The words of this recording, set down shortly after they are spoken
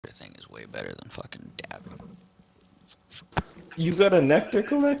thing is way better than fucking dabbing. You got a nectar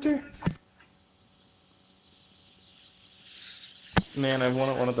collector? Man, I've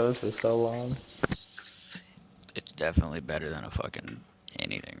wanted one of those for so long. It's definitely better than a fucking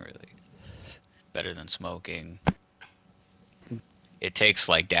anything, really. Better than smoking. It takes,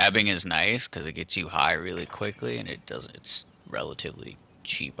 like, dabbing is nice because it gets you high really quickly, and it's relatively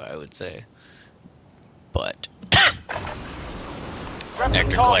cheap, I would say. But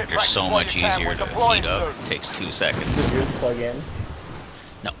nectar collector's so much easier to heat up. It takes 2 seconds. Does yours plug in?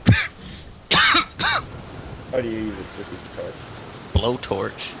 No. How do you use it? Just use the torch.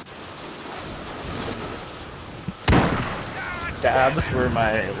 Blowtorch. Dabs were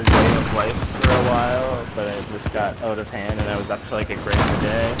my way of life for a while, but it just got out of hand and I was up to like $1 grand a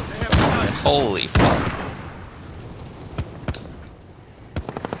day. Holy fuck.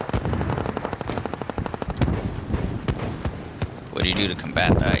 What do you do to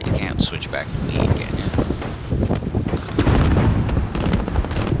combat that? You can't switch back to weed, can you?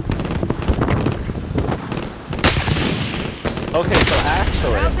 Okay, so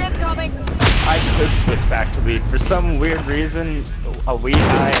actually, I could switch back to weed. For some weird reason, a weed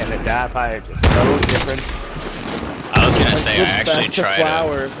high and a dab high are just so different. I was gonna say, I actually tried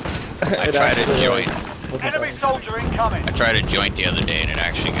I tried a joint. Enemy soldier incoming! I tried a joint the other day and it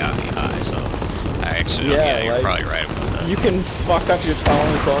actually got me high, so I actually, yeah, you're like, probably right about that. You can fuck up your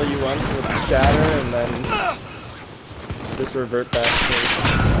tolerance all you want with shatter and then just revert back to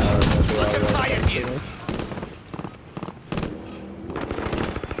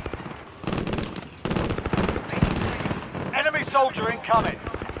Enemy soldier incoming!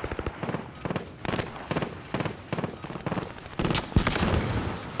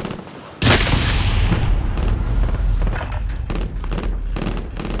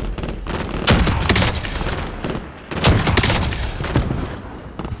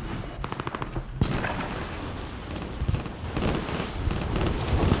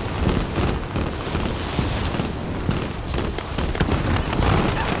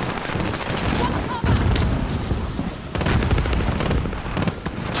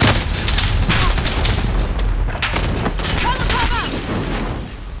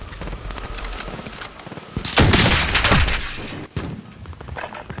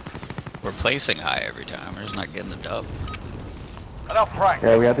 We're placing high every time, we're just not getting the dub. Enough practice.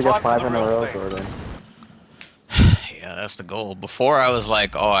 Yeah, we have to get 5 in a row, Jordan. Yeah, that's the goal. Before I was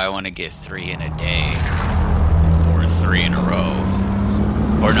like, oh, I want to get 3 in a day. Or 3 in a row.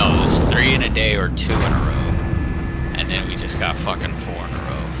 Or no, it was 3 in a day or 2 in a row. And then we just got fucking 4 in a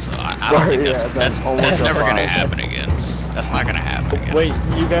row. So I don't think that's never going to happen again. That's not going to happen again. Wait,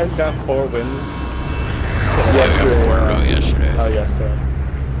 you guys got 4 wins? Yeah, we got 4 in a row yesterday. Oh, yesterday.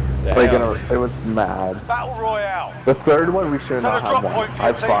 Like, it was mad. Battle Royale. The third one we should not have won.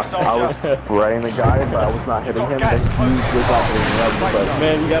 I fucked. I was spraying the guy, but I was not hitting him. Then he was not hitting me. But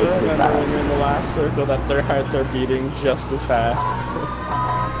man, you gotta remember when you're in the last circle that their hearts are beating just as fast.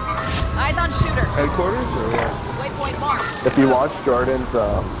 Eyes on shooter. Headquarters or what? Waypoint marked. If you watch Jordan's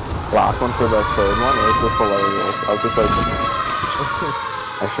last one for the third one, it was just hilarious. I was just like,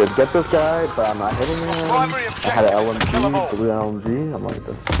 I should get this guy, but I'm not hitting him. I had an LMG, blue LMG. I'm like,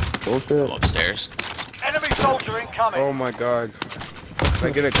 this bullshit. Go upstairs. Enemy soldier incoming! Oh my god.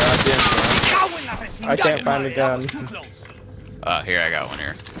 I get a goddamn gun. I can't find a gun. Here, I got one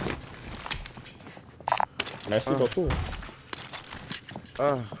here. Merci beaucoup.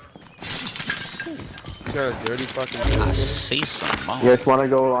 You got a dirty fucking I building. see some. You guys want to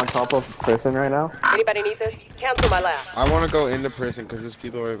go on top of prison right now? Anybody need this? Cancel my last. I want to go into prison because there's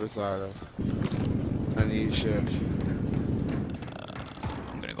people right beside us. I need shit.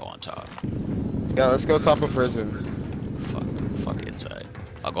 I'm gonna go on top. Yeah, let's go top of prison. Fuck inside.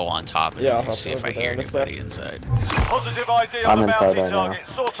 I'll go on top and see if I hear anybody inside. Positive ID on the bounty target.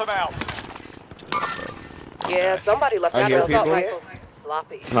 Sort them out. Yeah, somebody left out of assault rifle.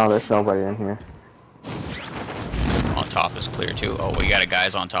 Sloppy. No, there's nobody in here. On top is clear too. Oh, we got a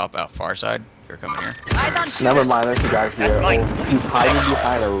guys on top out far side. You're coming here. Eyes on shooter. Never mind, there's a guy here. Oh, he's hiding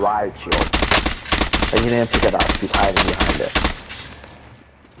behind a riot shield. And you didn't pick it up. He's hiding behind it.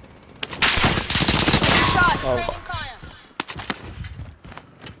 Shots.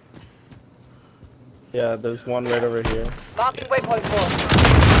 Yeah, there's one right over here. Marking waypoint 4.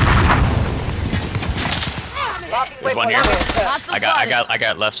 There's one here. I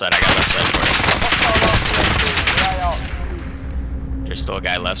got left side. I got left side for you. There's still a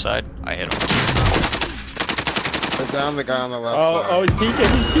guy left side. I hit him. Put down the guy on the left side. Oh, he's peeking.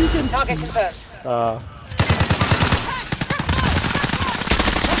 He's peeking. Target confirmed.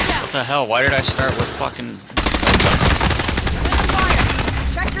 What the hell? Why did I start with fucking...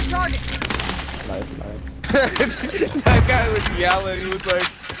 Check Nice. That guy was yelling. He was like,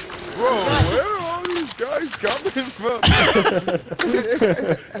 "Bro, where are all these guys coming from?"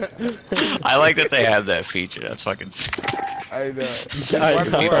 I like that they have that feature. That's fucking sick. I know. I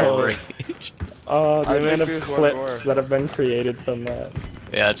One know. more. Rage. Oh, I the amount think of there's one more. clips that have been created from that.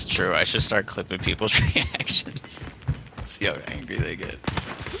 Yeah, that's true. I should start clipping people's reactions. See how angry they get.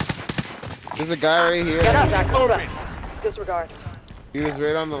 There's a guy right here. Get up, Zach. Move it. Disregard. He was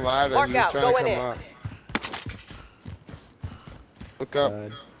right on the ladder. Mark He was out, trying go to in come here. up. Look up.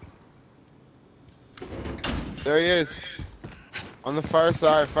 There he is. On the far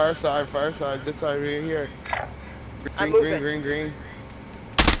side. This side right here. I'm Green. moving.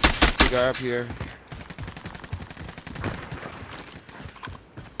 The guy up here.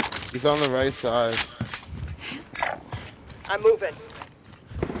 He's on the right side. I'm moving.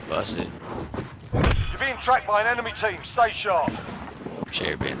 Bust it. You're being tracked by an enemy team. Stay sharp.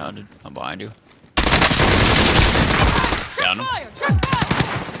 Chair being hunted. I'm behind you. Down him.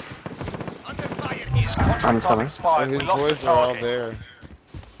 I'm Time coming. Oh, expired. his We lost the boys are all target. there.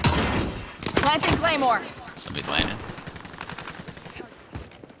 Planting Claymore. Somebody's landing.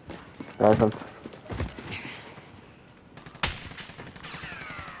 Guys, I'm...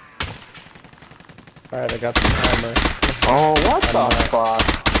 Alright, I got the timer. Oh, what the I'm, fuck?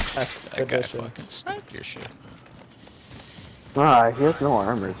 That guy Expedition. fucking sniped your shit. Ah, he has no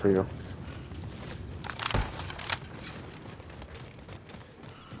armor too.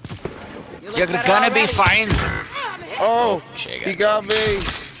 You're gonna be fine. Oh, Shit, he got me.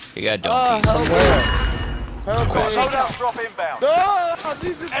 He got Oh, don't help me. Loadout drop inbound. Oh,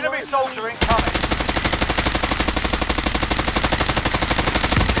 Jesus Enemy Christ. soldier incoming.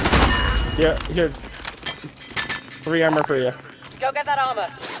 Here. 3 armor for you. Go get that armor.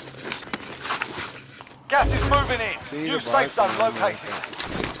 Gas is moving in. Need New a safe zone rifle. located.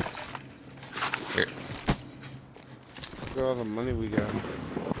 Here. Look at all the money we got.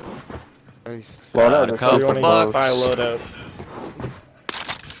 Nice. Well, Got a that's couple You pretty want to bucks. buy a loadout.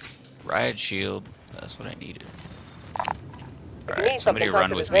 Riot shield. That's what I needed. need Alright, somebody something, run talk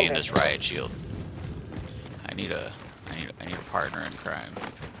to with this me in woman. this riot shield. I need a partner in crime.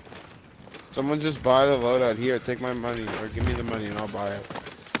 Someone just buy the loadout here. Take my money, or give me the money, and I'll buy it.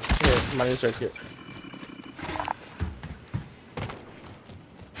 Here, money's right here.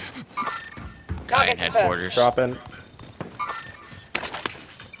 Guy in headquarters. Drop in.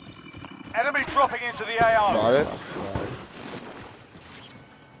 Enemy dropping into the AO. Bought it? Sorry.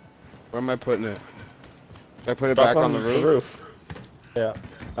 Where am I putting it? Can I put it Drop back on the roof? Yeah,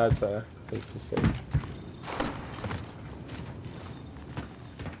 that's the safe.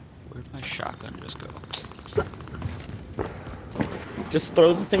 Where'd my shotgun just go? Just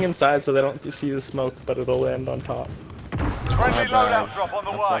throw the thing inside so they don't see the smoke, but it'll land on top. Friendly My bad. loadout drop on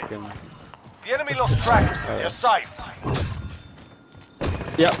the I way. fucking- The enemy lost track. You're safe.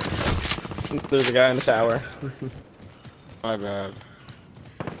 Yep. There's a guy in the shower. My bad.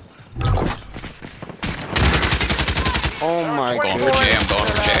 Oh my Going god. for J, I'm going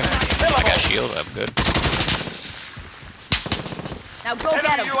for J. I got shield, I'm good. Now go get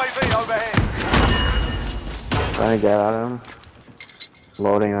Enemy him. UAV overhead. Trying to get at him.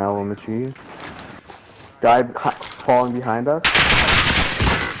 Loading element cheese. Guy falling behind us.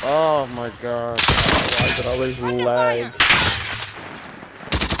 Oh my god. Why is it always lag?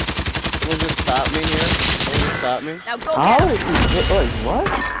 Someone just tap me here. Someone just tap me. Now go How get him. is he hit? Wait, what?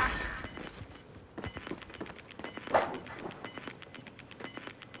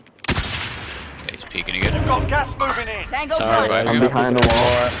 Okay, he's peeking again. Got gas moving in. Tango Sorry, front. bud. I'm behind the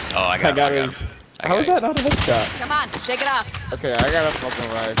wall. Oh, I got him. How is that not a headshot? Come on, shake it off. Okay, I got a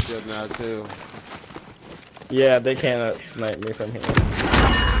fucking riot shield now too. Yeah, they cannot snipe me from here.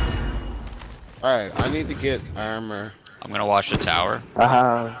 Alright, I need to get armor. I'm gonna watch the tower. I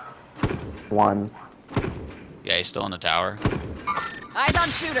have one. Yeah, he's still in the tower. Eyes on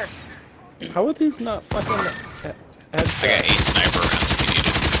shooter. How are these not fucking I got headshots? 8 sniper rounds if you need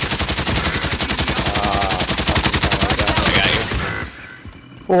it. I got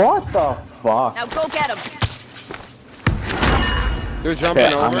you. What the fuck? Now go get him. They're jumping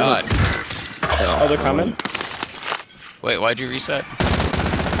Okay, Oh over. god. Oh, they're coming? Wait, why'd you reset?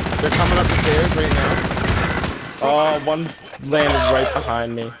 They're coming up the stairs right now. Oh, one landed right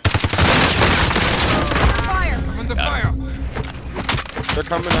behind me. Fire. They're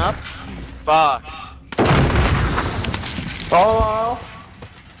coming up. Fuck. Oh!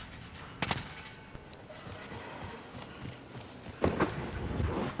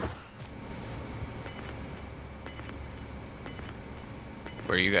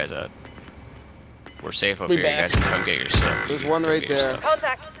 Where are you guys at? We're safe up We here. You back. guys can come get your stuff. There's You one can right get your there. stuff.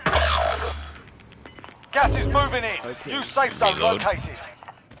 Contact. Gas is moving in. New safe zone Reload. located.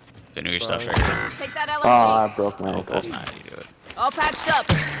 Go do your stuff right here. Take that Oh, I LMG. broke my Oh, ankle. that's not how you do it. All patched up.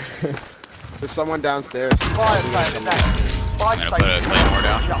 There's someone downstairs. Fire sale is active. Buy I'm gonna put a station claymore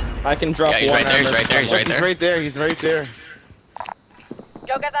down. adjusted. I can drop Yeah, he's one right there, he's armor. right there, he's Look, right he's there. right there. He's right there.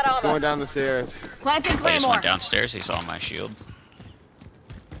 Go get that armor. Going down the stairs. Planting I just claymore. went downstairs, he saw my shield.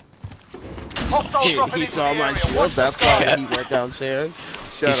 Hostiles dropping He into saw the my area. shield. Watch the That's why skies. he went downstairs.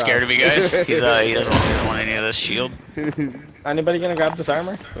 Shut He's scared up. of me, guys. He doesn't want any of this shield. Anybody gonna grab this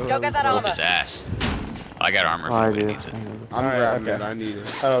armor? Go get that Whoop armor. his ass. I got armor if Oh, I anybody do. needs it. I'm Alright, grabbing okay. it. I need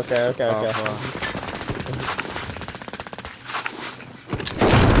it. Oh, okay, okay, Oh, okay. fuck.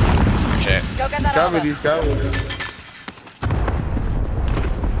 Check. Go get that Covered. armor. He's covered.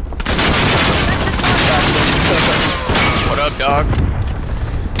 What up, dog?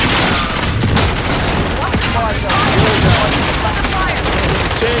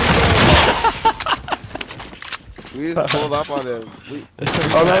 We just pulled up on him.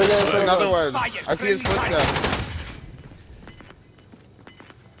 Oh, no, no, Another one. I see his footsteps.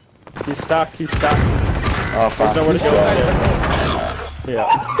 He's stuck, he's stuck. Oh, fuck. There's nowhere to go.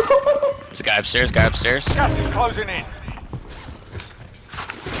 Yeah. There's a guy upstairs, guy upstairs. Gas is closing in.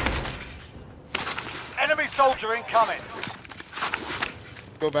 Enemy soldier incoming.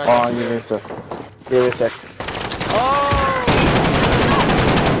 Go back. Oh, upstairs. give me a sec. Give me a sec.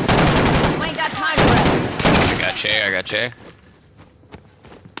 You ain't got time for us. I got Che.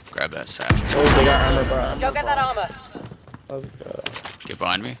 Grab that satchel. Oh, they got armor bar. Go get that armor. Let's go. Get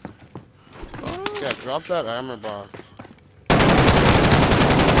behind me. Yeah, drop that armor box.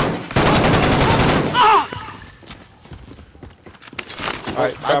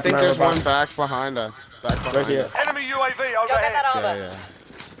 I Drop think an there's armor one box. back behind us. Back behind Right here. us. Enemy UAV Go get overhead. that armor. Yeah,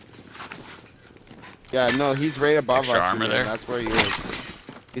 yeah. Yeah, no, he's right above Extra us. armor man. there? That's where he is.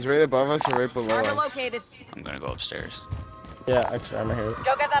 He's right above us or right below Armor us. located. I'm gonna go upstairs. Yeah, extra armor here.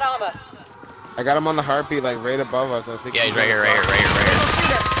 Go get that armor. I got him on the heartbeat, like right above us. I think. Yeah, he's right here, right here, right here, right here.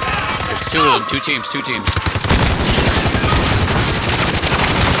 Shooter. There's two of them, two teams.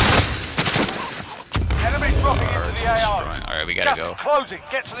 Enemy dropping into the AO. Alright, we gotta Gas go. is closing.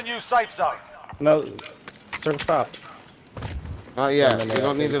 Get to the new safe zone. No, sir, stop. Not yet. No, no, We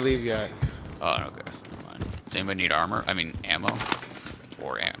don't need to please. leave yet. Oh, okay. Fine. Does anybody need armor? I mean, ammo?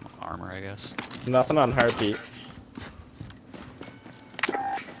 Or armor, I guess. Nothing on heartbeat.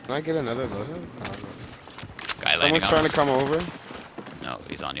 Can I get another loadout? Guy landing Someone's on trying to us. come over. No,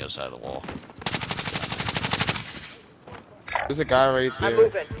 he's on the other side of the wall. There's a guy right I'm there.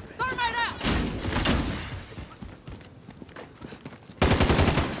 moving.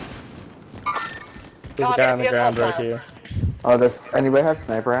 There's a Oh, guy on the get ground vehicle right file. here. Oh, does anybody have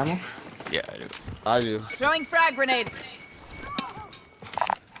sniper ammo? Yeah, I do. I do. Throwing frag grenade.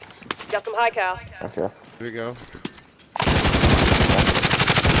 Got some high cal. Yes, yes. Here we go.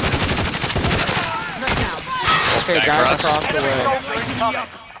 Okay, Guy guys across. across the Enemy way. soldier incoming.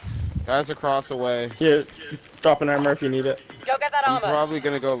 Guys across the way. Here, drop an armor if you need it. Go get that I'm armor. probably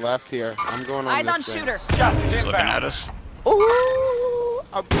gonna go left here. I'm going on Eyes this on thing. shooter. Gas is He's looking at inbound. us. Ooh,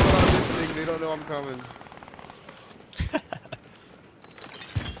 I'm going on this thing. They don't know I'm coming.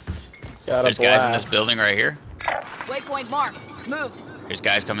 Got a There's guys in this blast. building right here. Waypoint marked. Move. There's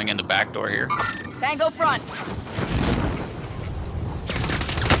guys coming in the back door here. Tango front.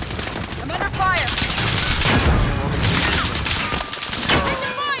 I'm under fire.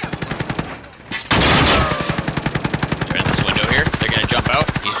 Under fire. They're in this window here. They're gonna jump out.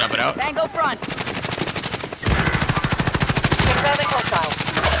 He's jumping out. Tango front. Confirming hostile.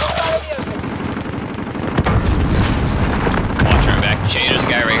 Watch her back. Che, there's a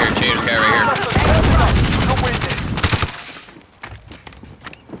guy right here. Che, there's a guy right You'll win this.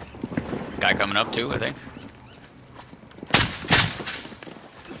 here. Guy coming up too, I think.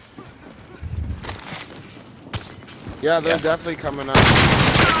 Yeah, they're definitely coming up. There's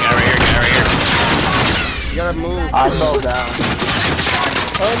a guy right here. Guy right here. You gotta move. I fell down.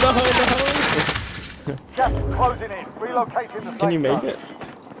 Oh no, no! Gas is closing in. Relocating the safe Can you make zone. it?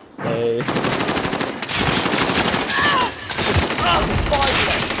 Hey.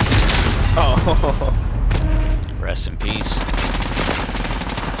 Oh. Rest in peace.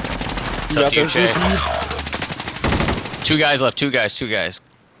 It's You up got to you, those Che. DCs? Two guys left. Two guys.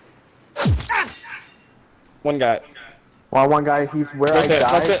 One guy. Well, one guy, he's where Right I there,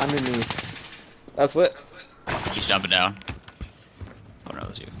 died, that's it. underneath. That's lit. He's jumping down. Oh no, it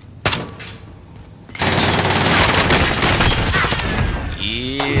was you.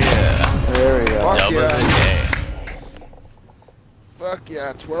 Yeah. There we go. Fuck Double yeah. the day. Fuck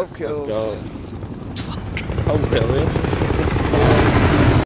yeah, 12 kills. Let's go. Oh, really?